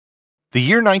The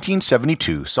year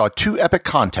 1972 saw two epic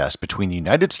contests between the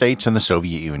United States and the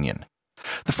Soviet Union.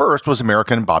 The first was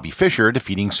American Bobby Fischer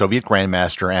defeating Soviet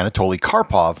Grandmaster Anatoly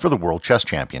Karpov for the World Chess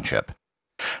Championship.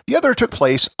 The other took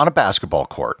place on a basketball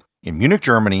court in Munich,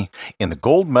 Germany, in the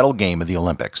gold medal game of the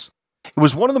Olympics. It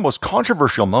was one of the most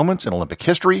controversial moments in Olympic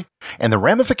history, and the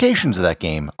ramifications of that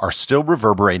game are still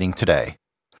reverberating today.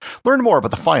 Learn more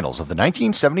about the finals of the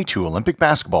 1972 Olympic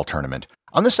basketball tournament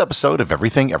on this episode of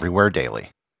Everything Everywhere Daily.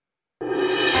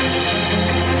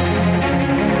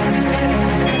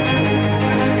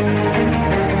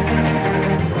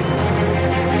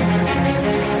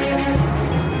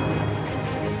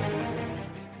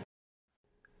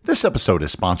 This episode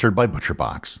is sponsored by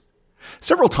ButcherBox.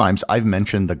 Several times I've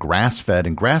mentioned the grass-fed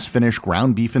and grass-finished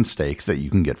ground beef and steaks that you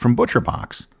can get from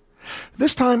ButcherBox.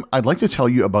 This time, I'd like to tell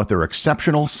you about their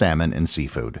exceptional salmon and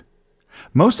seafood.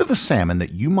 Most of the salmon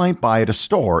that you might buy at a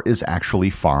store is actually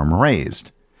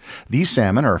farm-raised. These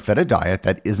salmon are fed a diet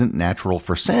that isn't natural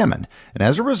for salmon, and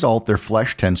as a result, their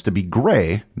flesh tends to be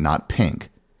gray, not pink.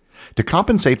 To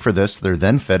compensate for this, they're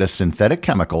then fed a synthetic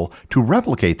chemical to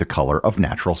replicate the color of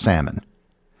natural salmon.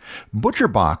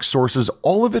 ButcherBox sources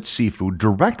all of its seafood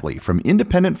directly from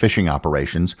independent fishing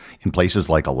operations in places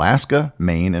like Alaska,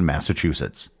 Maine, and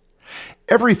Massachusetts.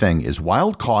 Everything is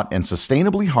wild-caught and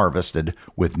sustainably harvested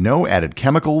with no added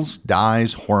chemicals,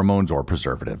 dyes, hormones, or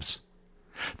preservatives.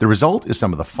 The result is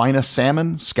some of the finest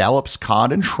salmon, scallops,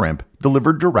 cod, and shrimp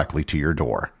delivered directly to your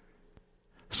door.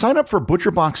 Sign up for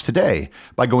ButcherBox today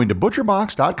by going to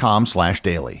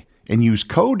butcherbox.com/daily. and use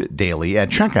code DAILY at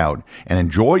checkout and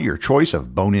enjoy your choice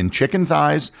of bone-in chicken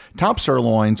thighs, top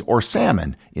sirloins, or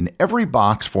salmon in every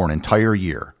box for an entire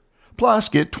year. Plus,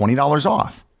 get $20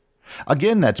 off.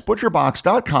 Again, that's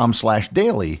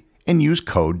butcherbox.com/daily and use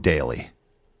code DAILY.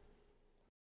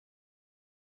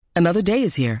 Another day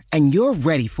is here, and you're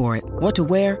ready for it. What to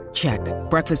wear? Check.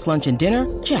 Breakfast, lunch, and dinner?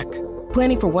 Check.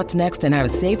 Planning for what's next and how to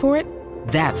save for it?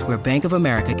 That's where Bank of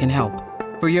America can help.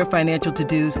 For your financial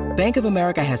to-dos, Bank of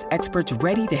America has experts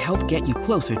ready to help get you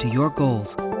closer to your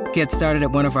goals. Get started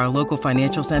at one of our local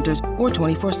financial centers or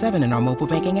 24/7 in our mobile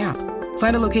banking app.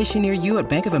 Find a location near you at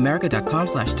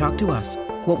bankofamerica.com/talktous.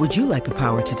 What would you like the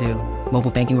power to do? Mobile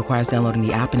banking requires downloading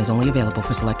the app and is only available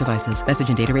for select devices. Message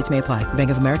and data rates may apply. Bank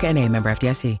of America N.A., member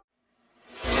FDIC.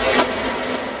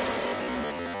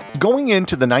 Going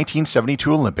into the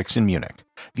 1972 Olympics in Munich,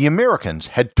 the Americans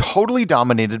had totally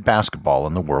dominated basketball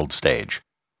on the world stage.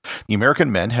 The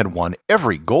American men had won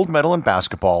every gold medal in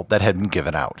basketball that had been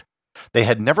given out. They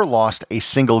had never lost a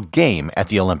single game at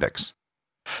the Olympics.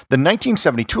 The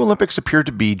 1972 Olympics appeared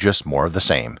to be just more of the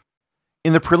same.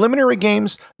 In the preliminary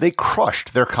games, they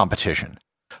crushed their competition.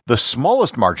 The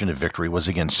smallest margin of victory was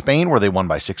against Spain, where they won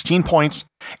by 16 points,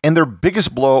 and their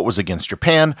biggest blowout was against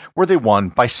Japan, where they won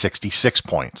by 66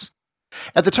 points.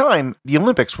 At the time, the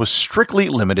Olympics was strictly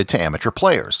limited to amateur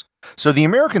players, so the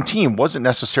American team wasn't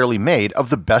necessarily made of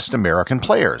the best American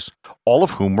players, all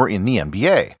of whom were in the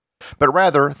NBA, but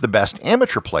rather the best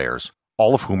amateur players,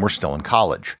 all of whom were still in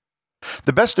college.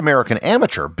 The best American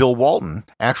amateur, Bill Walton,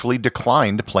 actually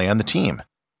declined to play on the team.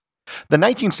 The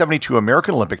 1972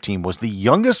 American Olympic team was the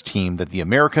youngest team that the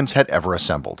Americans had ever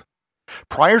assembled.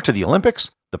 Prior to the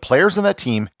Olympics, the players on that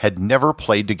team had never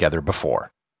played together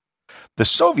before. The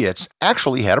Soviets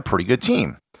actually had a pretty good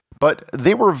team, but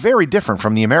they were very different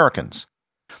from the Americans.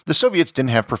 The Soviets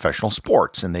didn't have professional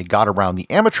sports, and they got around the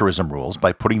amateurism rules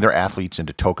by putting their athletes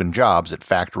into token jobs at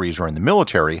factories or in the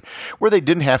military, where they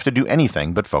didn't have to do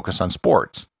anything but focus on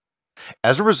sports.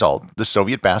 As a result, the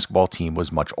Soviet basketball team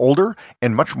was much older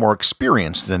and much more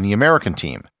experienced than the American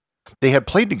team. They had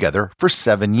played together for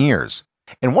 7 years,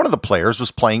 and one of the players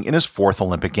was playing in his 4th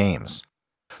Olympic Games.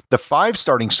 The 5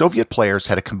 starting Soviet players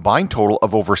had a combined total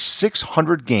of over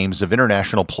 600 games of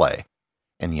international play,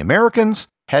 and the Americans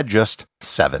had just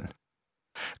 7.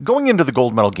 Going into the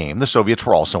gold medal game, the Soviets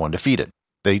were also undefeated.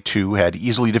 They too had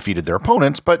easily defeated their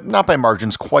opponents, but not by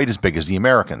margins quite as big as the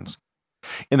Americans.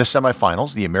 In the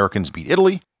semifinals, the Americans beat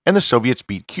Italy, and the Soviets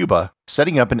beat Cuba,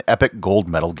 setting up an epic gold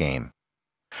medal game.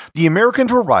 The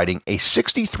Americans were riding a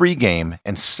 63-game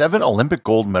and 7 Olympic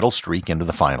gold medal streak into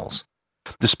the finals.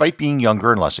 Despite being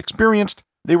younger and less experienced,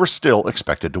 they were still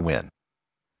expected to win.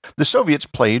 The Soviets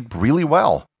played really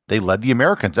well. They led the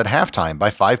Americans at halftime by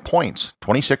 5 points,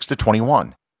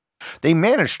 26-21. They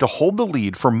managed to hold the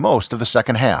lead for most of the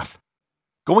second half.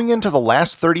 Going into the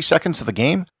last 30 seconds of the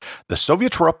game, the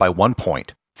Soviets were up by 1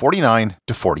 point,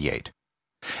 49-48.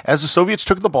 As the Soviets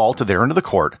took the ball to their end of the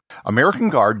court, American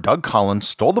guard Doug Collins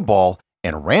stole the ball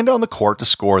and ran down the court to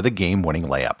score the game-winning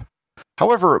layup.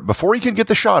 However, before he could get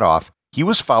the shot off, he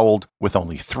was fouled with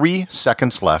only 3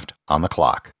 seconds left on the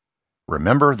clock.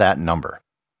 Remember that number.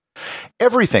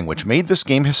 Everything which made this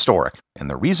game historic, and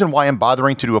the reason why I'm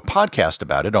bothering to do a podcast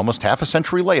about it almost half a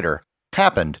century later,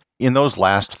 happened in those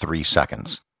last 3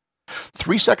 seconds.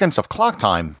 3 seconds of clock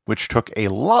time, which took a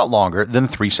lot longer than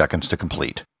 3 seconds to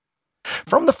complete.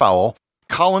 From the foul,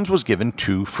 Collins was given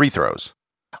 2 free throws.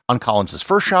 On Collins'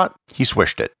 first shot, he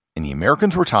swished it, and the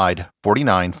Americans were tied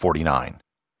 49-49.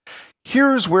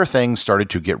 Here's where things started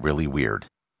to get really weird.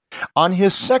 On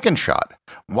his second shot,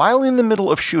 while in the middle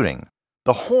of shooting,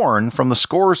 the horn from the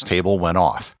scorer's table went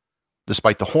off.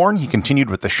 Despite the horn, he continued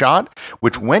with the shot,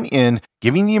 which went in,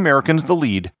 giving the Americans the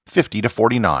lead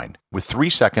 50-49, with 3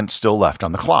 seconds still left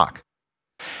on the clock.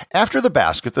 After the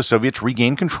basket, the Soviets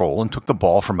regained control and took the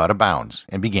ball from out of bounds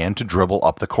and began to dribble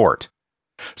up the court.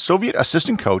 Soviet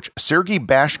assistant coach Sergei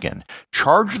Bashkin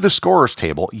charged the scorer's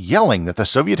table, yelling that the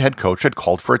Soviet head coach had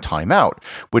called for a timeout,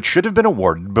 which should have been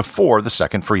awarded before the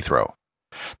second free throw.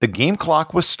 The game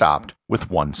clock was stopped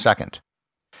with 1 second.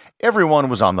 Everyone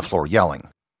was on the floor yelling.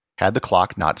 Had the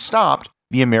clock not stopped,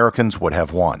 the Americans would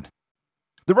have won.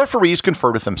 The referees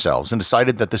conferred with themselves and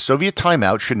decided that the Soviet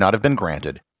timeout should not have been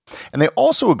granted, and they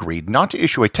also agreed not to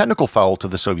issue a technical foul to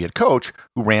the Soviet coach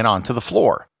who ran onto the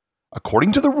floor.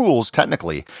 According to the rules,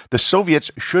 technically, the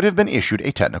Soviets should have been issued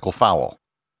a technical foul.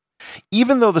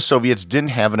 Even though the Soviets didn't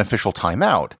have an official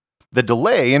timeout, the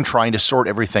delay in trying to sort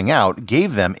everything out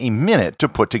gave them a minute to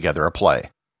put together a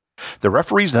play. The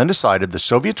referees then decided the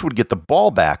Soviets would get the ball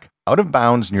back out of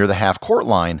bounds near the half-court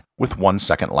line with 1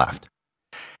 second left.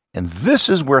 And this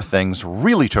is where things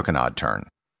really took an odd turn.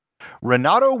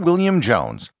 Renato William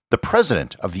Jones, the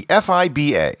president of the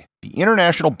FIBA, the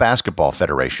International Basketball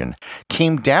Federation,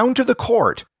 came down to the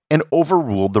court and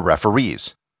overruled the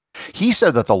referees. He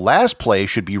said that the last play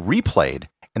should be replayed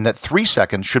and that 3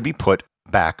 seconds should be put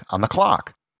back on the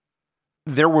clock.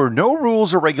 There were no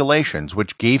rules or regulations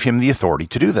which gave him the authority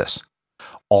to do this.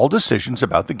 All decisions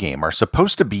about the game are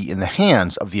supposed to be in the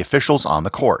hands of the officials on the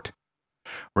court.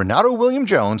 Renato William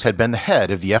Jones had been the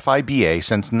head of the FIBA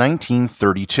since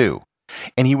 1932,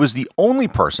 and he was the only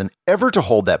person ever to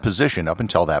hold that position up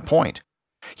until that point.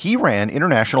 He ran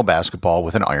international basketball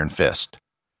with an iron fist.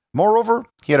 Moreover,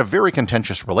 he had a very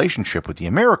contentious relationship with the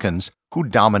Americans, who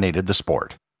dominated the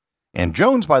sport. And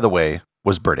Jones, by the way,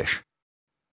 was British.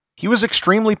 He was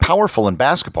extremely powerful in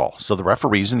basketball, so the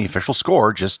referees and the official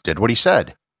score just did what he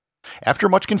said. After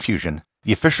much confusion,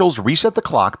 the officials reset the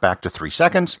clock back to 3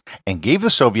 seconds and gave the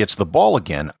Soviets the ball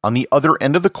again on the other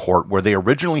end of the court where they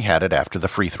originally had it after the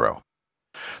free throw.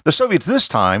 The Soviets this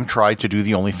time tried to do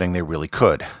the only thing they really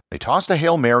could. They tossed a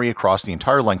Hail Mary across the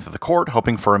entire length of the court,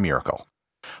 hoping for a miracle.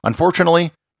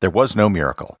 Unfortunately, there was no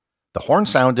miracle. The horn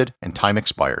sounded and time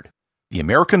expired. The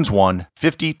Americans won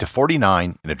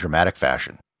 50-49 in a dramatic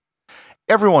fashion.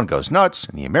 Everyone goes nuts,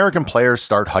 and the American players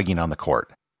start hugging on the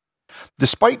court.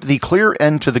 Despite the clear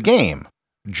end to the game,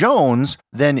 Jones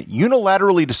then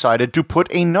unilaterally decided to put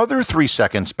another 3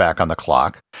 seconds back on the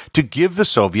clock to give the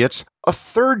Soviets a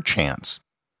third chance.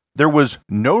 There was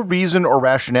no reason or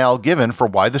rationale given for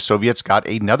why the Soviets got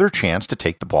another chance to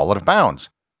take the ball out of bounds.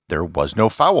 There was no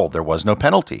foul, there was no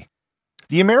penalty.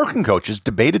 The American coaches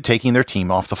debated taking their team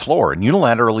off the floor and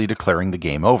unilaterally declaring the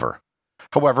game over.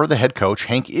 However, the head coach,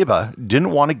 Hank Iba,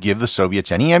 didn't want to give the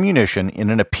Soviets any ammunition in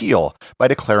an appeal by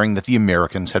declaring that the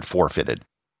Americans had forfeited.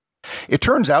 It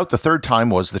turns out the third time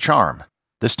was the charm.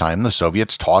 This time, the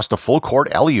Soviets tossed a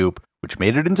full-court alley-oop, which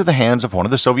made it into the hands of one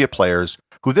of the Soviet players,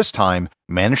 who this time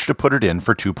managed to put it in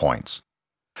for 2 points.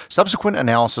 Subsequent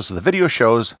analysis of the video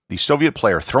shows the Soviet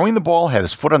player throwing the ball had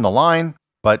his foot on the line,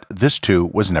 but this too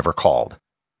was never called.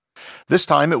 This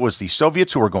time, it was the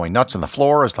Soviets who were going nuts on the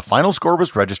floor as the final score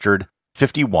was registered,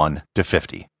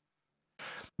 51-50.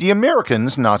 The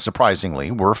Americans, not surprisingly,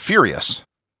 were furious.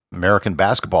 American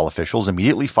basketball officials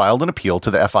immediately filed an appeal to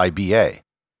the FIBA.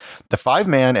 The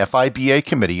 5-man FIBA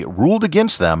committee ruled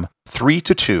against them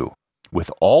 3-2, with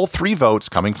all 3 votes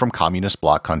coming from communist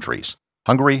bloc countries,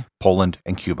 Hungary, Poland,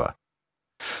 and Cuba.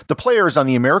 The players on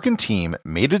the American team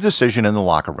made a decision in the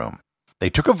locker room. They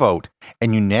took a vote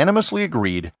and unanimously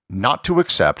agreed not to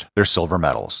accept their silver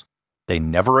medals. They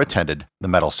never attended the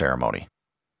medal ceremony.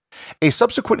 A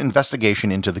subsequent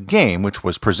investigation into the game, which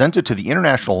was presented to the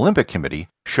International Olympic Committee,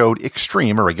 showed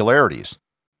extreme irregularities.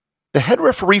 The head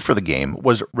referee for the game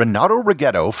was Renato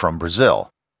Rigetto from Brazil.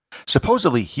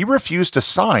 Supposedly, he refused to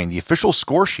sign the official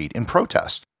score sheet in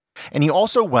protest, and he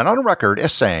also went on record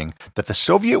as saying that the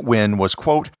Soviet win was,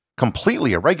 quote,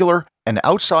 completely irregular and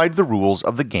outside the rules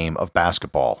of the game of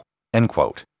basketball, end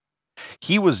quote.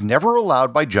 He was never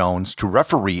allowed by Jones to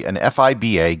referee an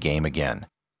FIBA game again.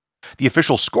 The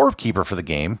official scorekeeper for the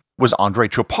game was Andrei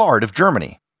Chopard of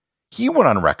Germany. He went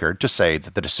on record to say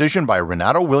that the decision by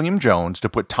Renato William Jones to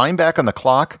put time back on the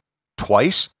clock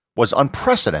twice was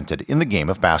unprecedented in the game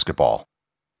of basketball.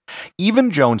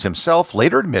 Even Jones himself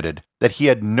later admitted that he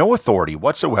had no authority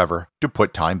whatsoever to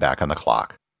put time back on the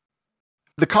clock.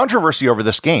 The controversy over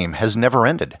this game has never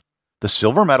ended. The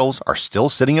silver medals are still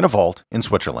sitting in a vault in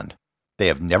Switzerland. They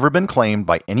have never been claimed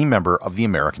by any member of the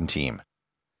American team.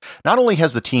 Not only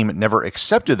has the team never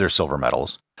accepted their silver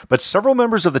medals, but several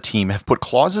members of the team have put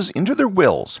clauses into their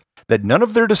wills that none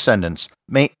of their descendants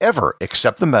may ever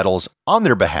accept the medals on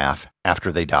their behalf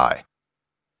after they die.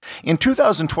 In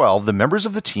 2012, the members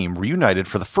of the team reunited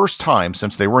for the first time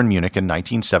since they were in Munich in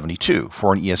 1972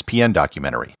 for an ESPN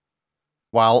documentary.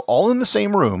 While all in the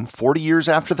same room 40 years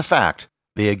after the fact,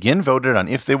 they again voted on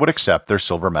if they would accept their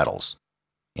silver medals.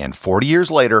 And 40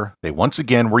 years later, they once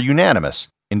again were unanimous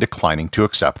in declining to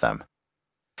accept them.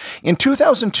 In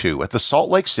 2002, at the Salt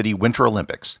Lake City Winter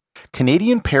Olympics,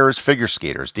 Canadian pairs figure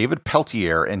skaters David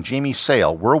Peltier and Jamie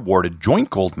Sale were awarded joint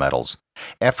gold medals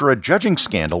after a judging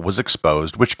scandal was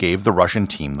exposed which gave the Russian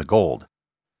team the gold.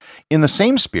 In the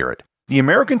same spirit, the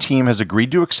American team has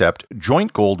agreed to accept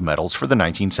joint gold medals for the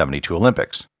 1972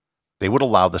 Olympics. They would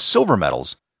allow the silver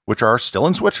medals, which are still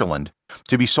in Switzerland,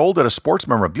 to be sold at a sports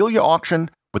memorabilia auction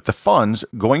with the funds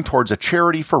going towards a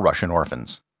charity for Russian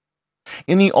orphans.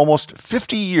 In the almost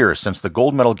 50 years since the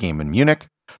gold medal game in Munich,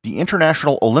 the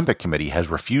International Olympic Committee has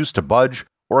refused to budge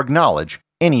or acknowledge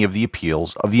any of the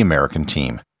appeals of the American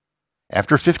team.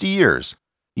 After 50 years,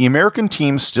 the American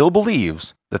team still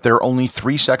believes that they're only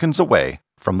 3 seconds away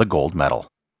from the gold medal.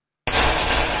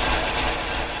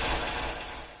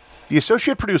 The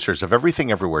associate producers of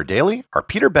Everything Everywhere Daily are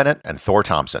Peter Bennett and Thor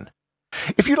Thompson.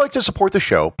 If you'd like to support the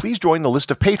show, please join the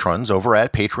list of patrons over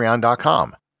at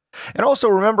patreon.com. And also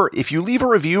remember, if you leave a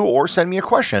review or send me a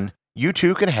question, you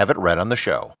too can have it read on the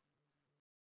show.